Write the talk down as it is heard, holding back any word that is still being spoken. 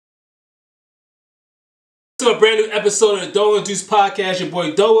To a brand new episode of the Doa and Deuce podcast. Your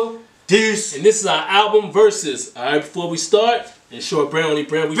boy Doa, Deuce, and this is our album Verzuz. All right, before we start, ensure brand only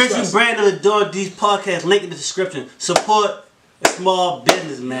brand we this trust. is brand of the Doa and Deuce podcast. Link in the description. Support a small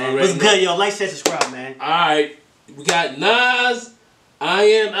business, man. What's good, yo? Like, share, subscribe, man. All right, we got Nas I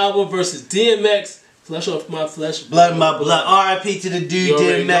Am album versus DMX Flesh off my flesh, blood of my blood. R.I.P. to the dude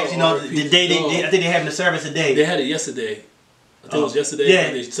DMX. You know, the day I think they're having the service today. They had it yesterday. I think it was yesterday.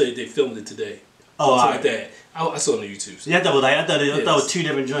 Yeah. They said they filmed it today. Oh, something like that. I saw it on YouTube. Yeah, I thought it was two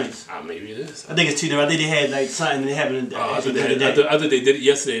different joints. Maybe it is. I think it's two different. I think they had like something they happened. I thought they did it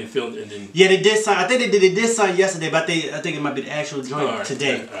yesterday and filmed it. And then yeah, they did something. I think they did something yesterday, but I think it might be the actual joint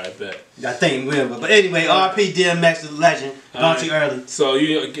today. All right, bet. I think we will. But anyway, R.I.P. DMX, the legend. Gone too early. So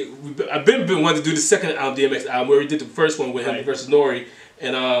I've been wanting to do the second DMX album where we did the first one with him versus Nori,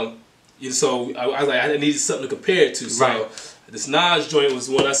 and so I was like I needed something to compare it to. So this Nas joint was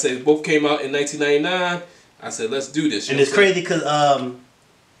the one I said both came out in 1999. I said, let's do this. And it's crazy because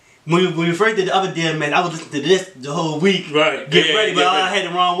when we first did the other DMX, I was listening to this the whole week. Right. Get ready, but I had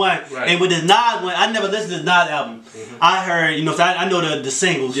the wrong one. Right. And with this Nas one, I never listened to the Nas album. I heard, so I know the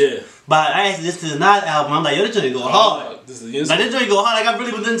singles. Yeah. But I actually listened to the Nas album. I'm like, yo, this joint go hard. This joint go hard. Like, I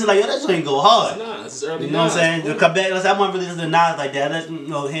really was into yo, this joint go hard. This is early. You know what I'm saying? To come back, I want to really listen to Nas like that. Let's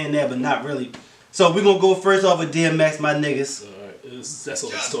here and there, but not really. So we're going to go first off with DMX, my niggas. All right. That's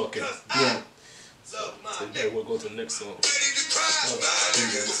all it's talking. Yeah. So we'll go to the next song.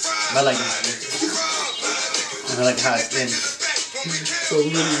 I like this. I like how it's ending. So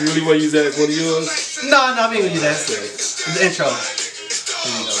you really want to use that as one of yours? No, I ain't gonna use that. It's the intro.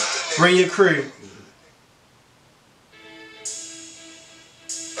 There you go. Bring your crew.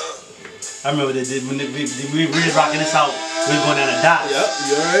 I remember they did when we was rocking this out. We was going down the dots. Yep,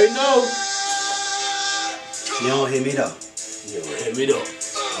 you already know. You don't hit me though. You don't hit me though.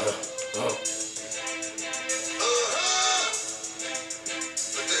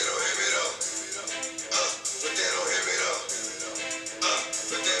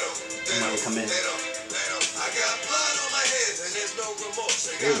 Come in. Here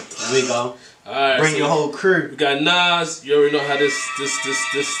we go. Alright. Bring your whole crew. We got Nas. You already know how this. It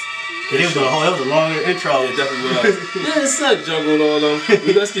was a longer intro. Yeah, it definitely was. Yeah, it's not jungle and all them.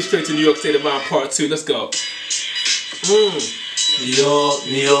 Let's get straight to New York State of Mind Part 2. Let's go. New York,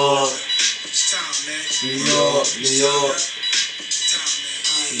 New York. New York, New York.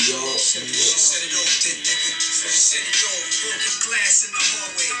 New York, New York. Glass in the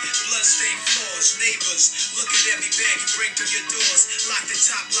hallway, bloodstained floors, neighbors look at every bag you bring through your doors. Lock the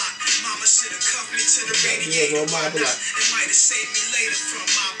top lock. Mama should have cuffed me to the radiator. Why not? It might have saved me later from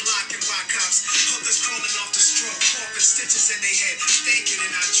my block and why cops. Hookers crawling off the straw, coughing stitches in their head, thinking,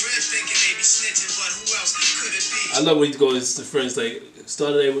 and I dread thinking they be snitching, but who else could it be? I love when you go to friends like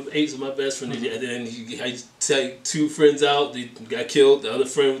started out with 8 with my best friend, and then you take 2 friends out, they got killed. The other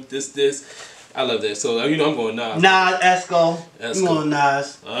friend with this. I love that. So I'm going Nas. Nas, Esco. I'm going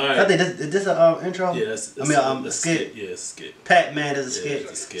Nas. Alright. I think is this an intro? Yeah, a skit. Yeah, it's a skit. Pat Man is a skit.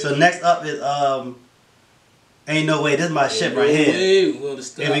 It's a skit. So next up is Ain't No Way. This is my shit right here. Here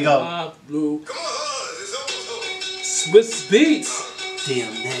we go. Swiss Beats.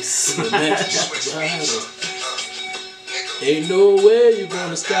 DMX. Ain't no way you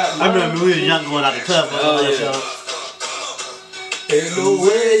gonna stop. I remember we were young going out the club. Ain't no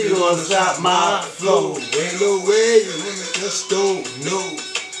way you gonna stop my flow. Ain't no way you gonna just don't know.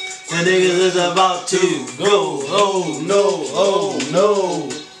 The niggas is about to go. Oh no, oh no.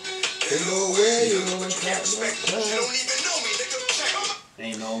 Ain't no way you gonna stop my flow.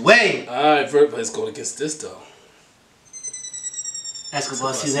 Ain't no way. Alright, let's go against this though.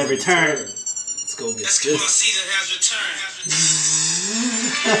 Escobar season has returned. Let's go against this. Season has returned.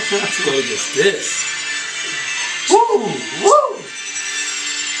 Let's go against this. Woo! Woo!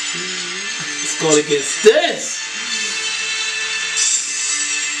 Let's go against this.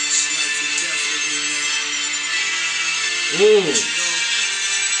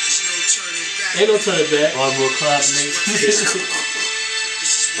 Ain't no turning back. One more club, nigga.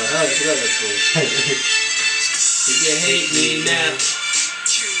 You can hate me now,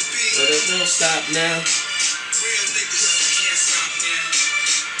 but it don't stop now.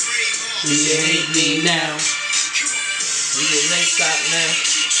 You can hate me now. You can stop now.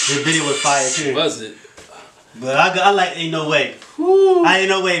 The video was fire too. Was it? But I like Ain't No Way. Woo. I Ain't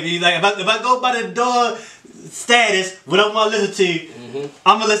No Way. Like if I go by the door status, what I want to listen to,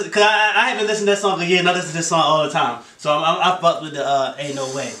 I'm gonna listen because I haven't listened to that song in a year, and I listen to this song all the time. So I fucked with the Ain't No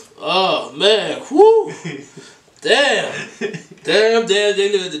Way. Oh man, whoo! Damn. Damn,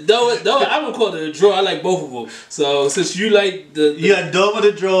 the Doa, I wouldn't call it a draw. I like both of them. So since you like the you got Doa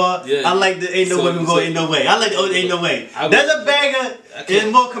the draw, yeah. I like the Ain't No Way We Go Ain't No Way. I like the Ain't No Way. That's a banger.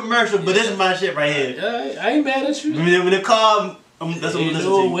 It's more commercial, but this is my shit right here. I ain't mad at you. When it call, that's what I'm listening to. Ain't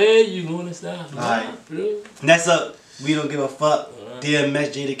no way you gonna stop. Alright. Next up, We Don't Give a Fuck. DMX,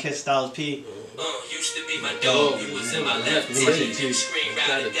 Jada Kiss, Styles P. Used to be my dog, you was in my left titty. Scream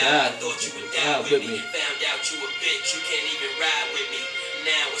ride or die, thought you would die with me. Found out you a bitch, you can't even ride with me.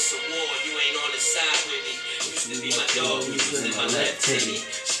 Now it's a war, you ain't on the side with me. Used to be my dog, you was in my left titty.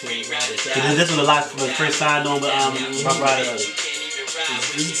 Scream ride or die. This was the last when first signed on, but Rock Rider.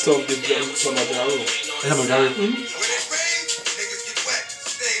 This is something different from my dog. Is that my dog?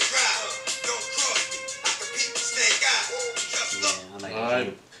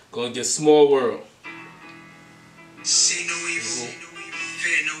 Alright, gonna get Small World. See no evil,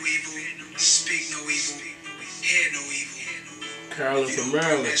 fear no evil, speak no evil, hear no evil. Carolyn from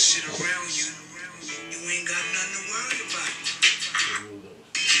Maryland. That shit around you, you ain't got nothing to worry about.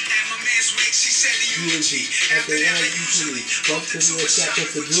 At my man's wake, she said the eulogy. After that, I usually bumped into a shop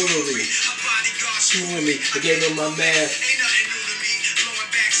for jewelry. Her bodyguard screwing me, again on my man. Ain't nothing new to me,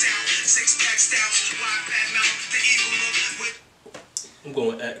 blowing backs out, six-pack stouts, wide back mouth, the evil look with. I'm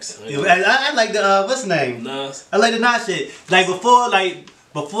going X. I like the what's the name? Nas. I like the Nas shit. Like before I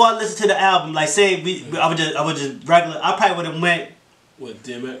listened to the album, like say I would just regular. I probably would have went with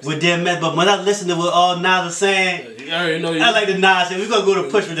DMX. With DMX, but when I listened to what all Nas was saying, you already know. I like the Nas shit. We're gonna go to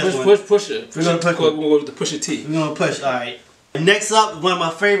push with this one. Push it. We're gonna go to the Pusha T. We're gonna push. All right. Next up, one of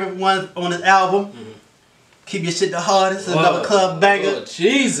my favorite ones on this album. Keep Your Shit the Hardest. Another club banger. Oh,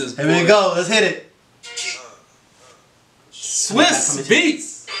 Jesus. Here we go. Let's hit it. Swiss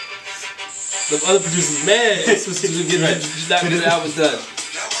Beats. The other producers mad. Swiss to get not get the album done.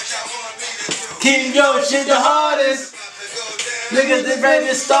 Keep your shit the hardest. Niggas they ready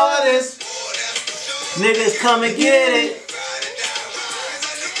to start this. Niggas come and get it.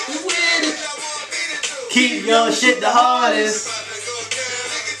 Keep your shit the hardest.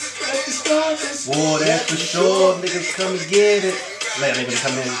 War, that's for sure. Niggas come and get it. Let niggas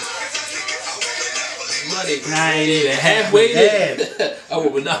come in. Money. I ain't even halfway there. I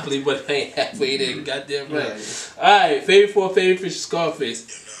would Monopoly, but I ain't halfway there. Goddamn right. Alright, favorite fish, Scarface.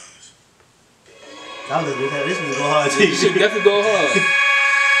 This one go hard too. You should definitely go hard.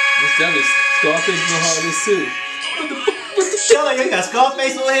 This definitely Scarface go hard this too. Show like you got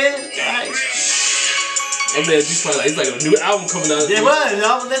Scarface on here. Alright. Oh man, he's probably like, it's like a new album coming out. Yeah, well, I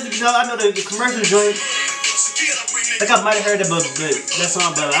know the commercial joint. Like I might have heard it, but that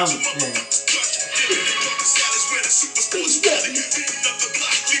song, but I was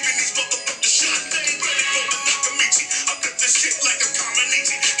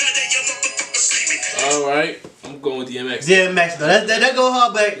Alright, I'm going with DMX. DMX though. That go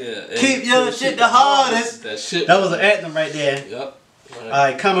hard back. Yeah, keep your shit the hardest. That was an anthem right there. Yep.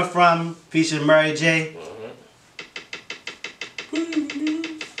 Alright, Coming From, featuring Mary J.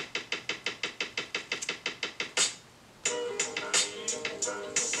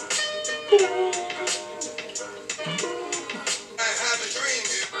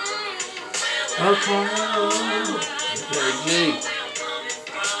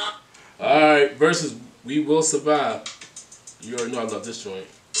 Alright, versus We Will Survive. You already know I love this joint.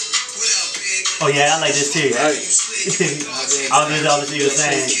 Oh yeah, I like this too. Right. I'll do all the shit you were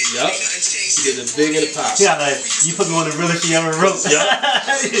saying. Yup. You get the big and the pop. Yeah, like, you put me on the realest she ever wrote. Yup.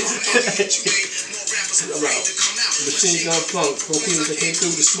 Machine Gun Funk. From Queens that came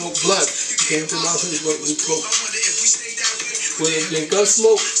through the smoke blunt. You came to Los Angeles, we spoke. With the gun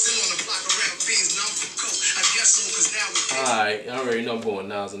smoke. Alright, I already know I'm going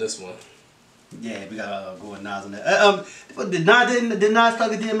Nas on this one. Yeah, we gotta go with Nas on that. Did Nas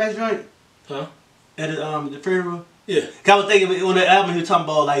plug the DMX joint? Huh? At the funeral? Yeah. Cause I was thinking on the album he was talking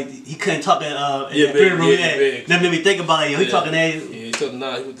about like he couldn't talk at the funeral. Yeah. That made me think about it. He talking that. Yeah, he talking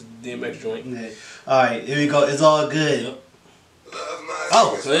Nas with the DMX joint. Yeah. Alright, here we go. It's all good. Yep.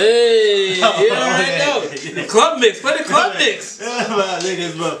 Oh. Hey, you already know. The club mix. Play the club mix. This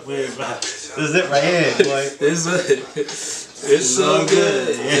is it right here, boy. It's so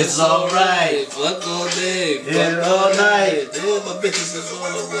good. It's alright. Fuck all day. Fuck all night. Yeah, my bitches is all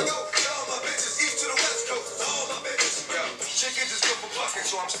over.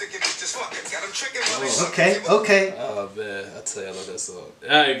 Okay. Oh man, I tell you, I love that song.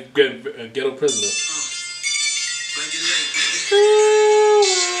 Alright, Ghetto Prisoner.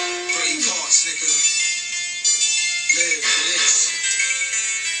 Brave hearts, nigga. Live for this.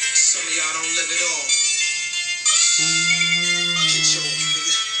 Some of y'all don't live at all. Get yours,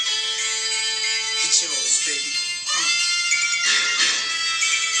 nigga. Get yours, baby.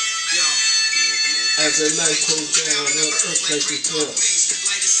 As the night goes down, it's like this girl.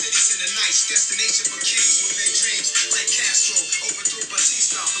 Lighted cities in the night, destination for kings with big dreams. Like Castro, overthrew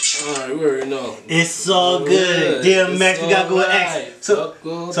Batista. Alright, we already know. It's all good. DMX, we gotta go with X. So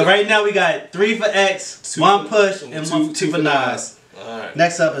right now we got 3 for X, 1 push, and 2 for Nas. Alright.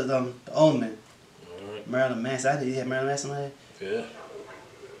 Next up is the Omen. Alright. Marilyn Manson. I think you had Marilyn Manson on there? Yeah.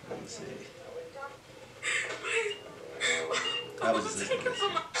 Let me see. I was just listening to this.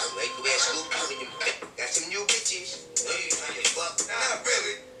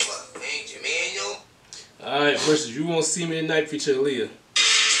 Alright, versus You Won't See Me at Night feature Aaliyah.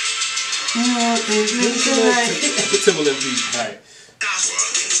 Timberland beat. Alright.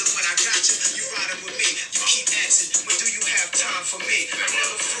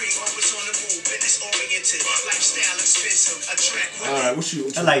 Alright, what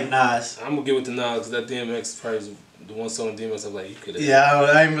you I like Nas. I'm gonna get with the Nas because that DMX probably the one song DMX I'm like, you could have. Yeah,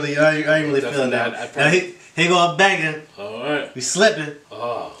 I ain't really feeling that. Now, he go banging. Alright. We slipping.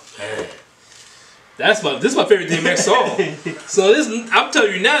 Oh man. This is my favorite DMX song. So this, I'm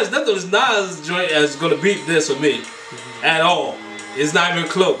telling you now, there's nothing this Nas joint that's gonna beat this for me at all. It's not even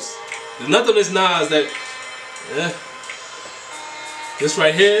close. There's nothing this Nas that. This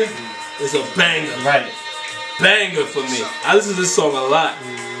right here is a banger. Right. Banger for me. I listen to this song a lot. I'm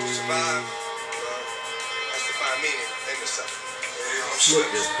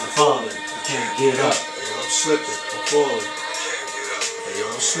slipping, I'm falling. I can't get up. I'm slipping, I'm falling.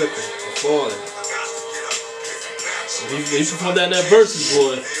 I'm slipping, I'm falling. He performed that in that verses,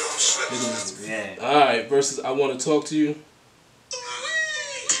 boy. Yeah. Alright, versus I Want to Talk to You.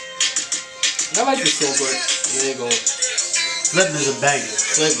 I like this song, but it ain't going. Slipping is a banger.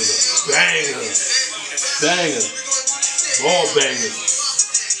 Slipping is a banger. Banger. All bangers.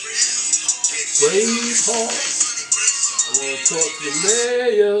 Brave heart. I want to talk to the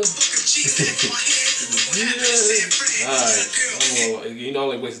mayor. Alright. You know,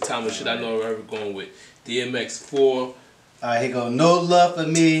 like wasting time with shit. I know where we're going with DMX 4. Alright, here go No Love for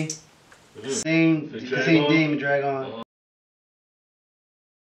Me. Sing Demon Drag On.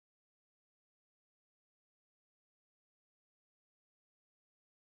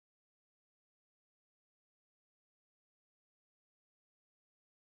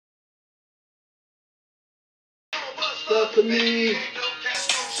 Love for me.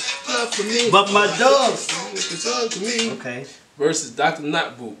 Love for me. But my dogs. Love for me. Okay. Versus Dr.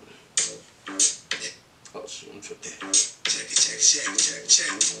 Not Boot. Oh shit, I'm tripping. Check.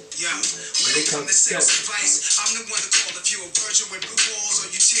 Yo, when it comes to sex advice, I'm the one to call if you a virgin with blue balls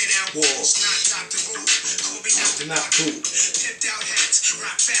or you tear down walls. Not Dr. Boot. Call me Dr. Not Boot. Tipped out hats,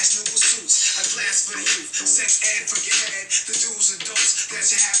 rock fashionable suits. A class for the youth, sex ed for your head. The do's and don'ts that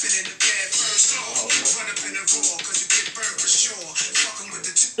should happen in the bed. First off, run up in the raw, cause you get burned for sure. Fucking with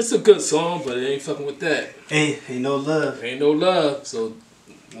the it's a good song, but it ain't fucking with that. Ain't no love. Ain't no love. So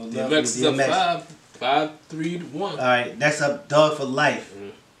no love. DMX is up 5-3-1. Alright, next up, Dog for Life.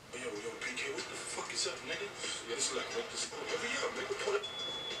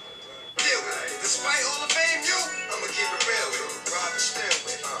 Despite all the fame, I'ma keep it real with you. Ride the still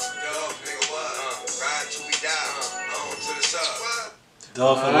with dog, nigga, what? Ride till we die. On to the sub.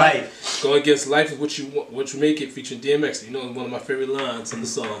 Dog for Life. Go Against Life is what you make it, featuring DMX. You know, one of my favorite lines in the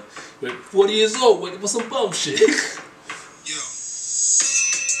song. We're 40 years old with some bum shit. Yo.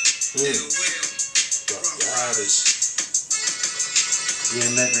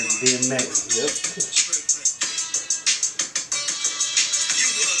 DMX. Yep. You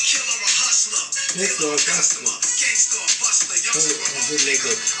a killer or hustler. Gangsta or customer. Gangsta or buster. Youngster or old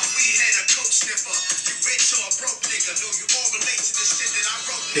nigga. A weedhead or coke sniffer. You rich or a broke nigga. Know you all relate to the shit that I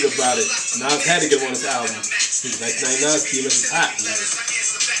wrote. Think about it. Nas had to get on this album. 1999, DMX is hot, man.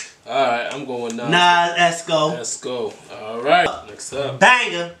 Alright, I'm going Nas. Nas, let's go. Let's go. Alright, next up.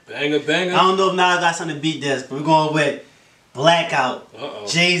 Banger. Banger. I don't know if Nas got something to beat this, but we're going with Blackout.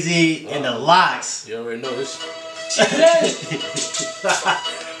 Jay-Z and the Locks. You already know this.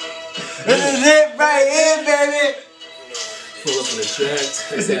 This is it right here, baby. Pull up in the tracks.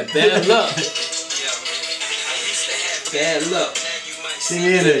 They said bad luck. Bad luck. See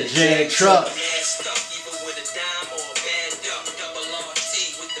me in a jag truck.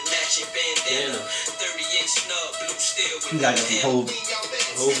 You gotta get some Hov.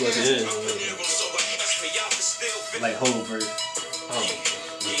 Hov like it is. Like Hov verse.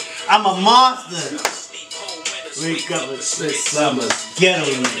 I'm a monster. Wake up with 6 summers. Ghetto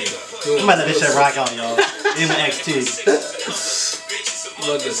nigga. I'm about to let this shit rock out, y'all. MX2.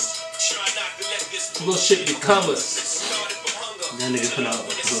 Look at this. Little shit become us. That nigga put out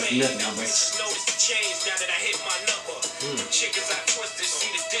nothing numbers.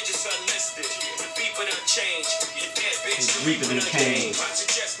 Reaping the cane. I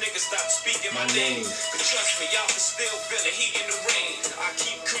suggest niggas stop speaking my name. But trust me, y'all can still feel the heat in the rain. I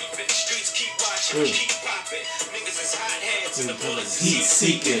keep creeping, the streets keep watching, keep popping. Niggas is hot heads and the bullets is heat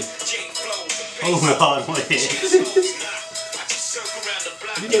seeking. Oh my hard one.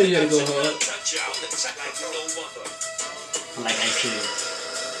 You know you gotta go hard. I like that shit.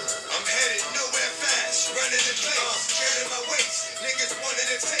 I'm headed nowhere fast, running in place, carrying my weights. Niggas wanted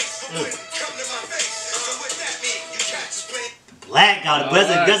a taste, but wouldn't come to my face. So what that mean? You cats play. Blackout,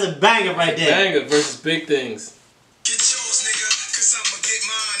 that's a banger right there. Banger versus Big Things. Get yours, nigga, cause I'ma get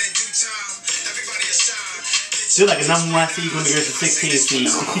mine in due time. Everybody aside. Feel like a number 1 seed going to go to 16 seed.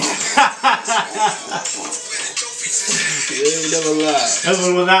 Yeah, you never lie. That's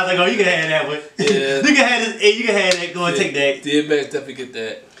what I was like, oh, you can have that one. Yeah. You can have this, you can have that, go and take that. DMX definitely get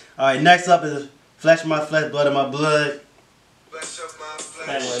that. Alright, next up is Flesh of My Flesh, Blood of My Blood. Flesh of my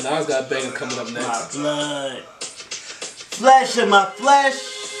flesh. Well, now it's got a banger coming up next. My blood. Flesh of My Flesh.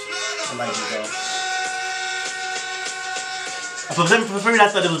 I like it though. For some reason, I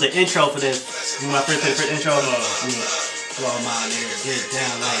thought it was the intro for this. When I first played the first intro, all my niggas get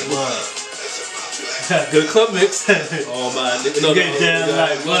down like what? Good club mix. Oh my nigga. No, Get down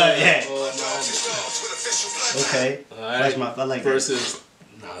like what? Yeah. Oh my. Okay. Alright. I like versus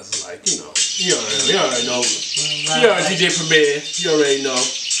Nas is like, you know. You already know. You already DJ Premier. You already know.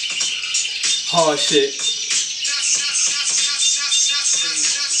 Hard shit.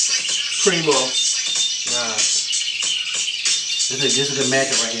 Primo. Nah. This is a good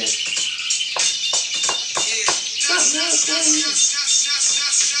matchup right here.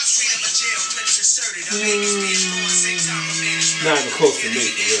 Not even close to me,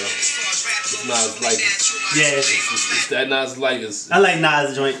 for real. It's Nas like it. Yeah. It's that Nas like it. I like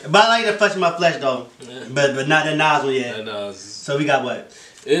Nas' joint. But I like the Flesh of My Flesh though. Yeah. But not the Nas one yet. And, so we got what?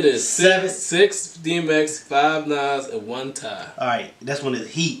 it is 6 DMX, 5 Nas, and 1 tie. Alright, this one is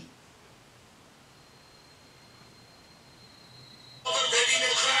Heat.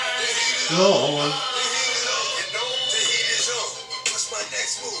 Go on.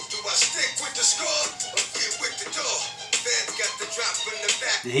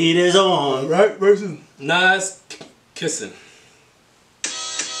 The heat is on. Right, versus Nas kissing.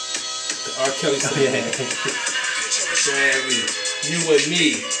 The R. Kelly song. Sherry, you and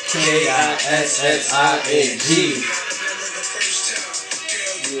me. K-I-S-S-I-N-G.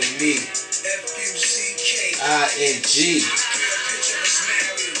 You and me. F-U-C-K-I-N-G.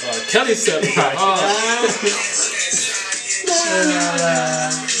 Kelly said,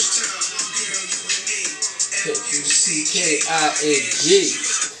 F-U-C-K-I-N-G.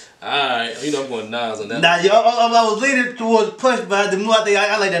 Alright, you know I'm going Nas on that. Nah, yo, I was leaning towards Push, but the more I think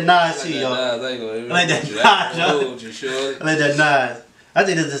I like that Nas shit, yo. I like that Nas, yo. I like that Nas. I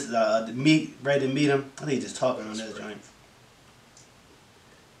think this is the meet, ready to meet him. I think he's just talking on this joint.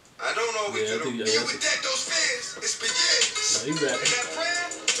 I don't know what to do. You with that, those fans, it's been years. No, he rapping. That prayer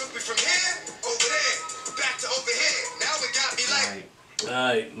took me from here, over there, back to over here. Now it got me like.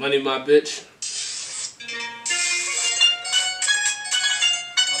 Alright, Money My Bitch.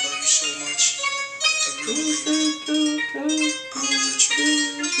 I love you so much.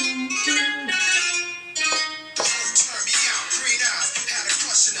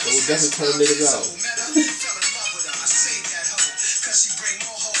 I will definitely turn niggas out.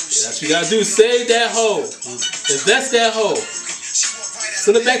 That's what you gotta do. Save that hoe. Invest that hoe.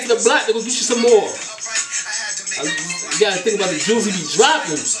 Send it back to the block. They're gonna get you some more. You gotta think about the jewels he be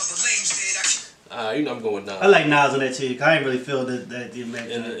dropping. You know I'm going Nas. I like Nas on that too. I ain't really feel that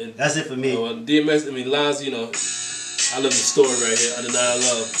DMX. That's it for me. DMX, I mean, Nas, you know, I love the story right here. Under 9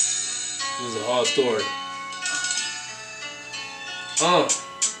 Love. It was a hard story. Of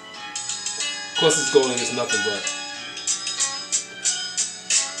course, it's going against nothing but.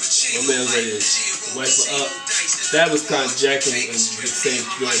 My man's ready to wipe her up. That was kind of Jackson and the same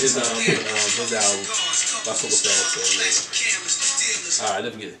his album. Alright,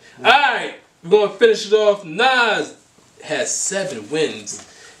 let me get it. Alright, we're going to finish it off. Nas has 7 wins.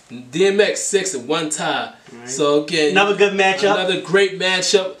 DMX 6 and 1 tie. Right. So again, another good matchup. Another great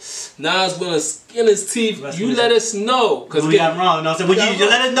matchup. Nas gonna skin his teeth. You let us know, cause we got wrong. No, so you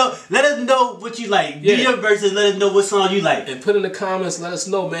let us know. Let us know what you like. Yeah. Do your verses. Let us know what song you like. And put in the comments. Let us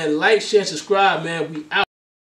know, man. Like, share, subscribe, man. We out.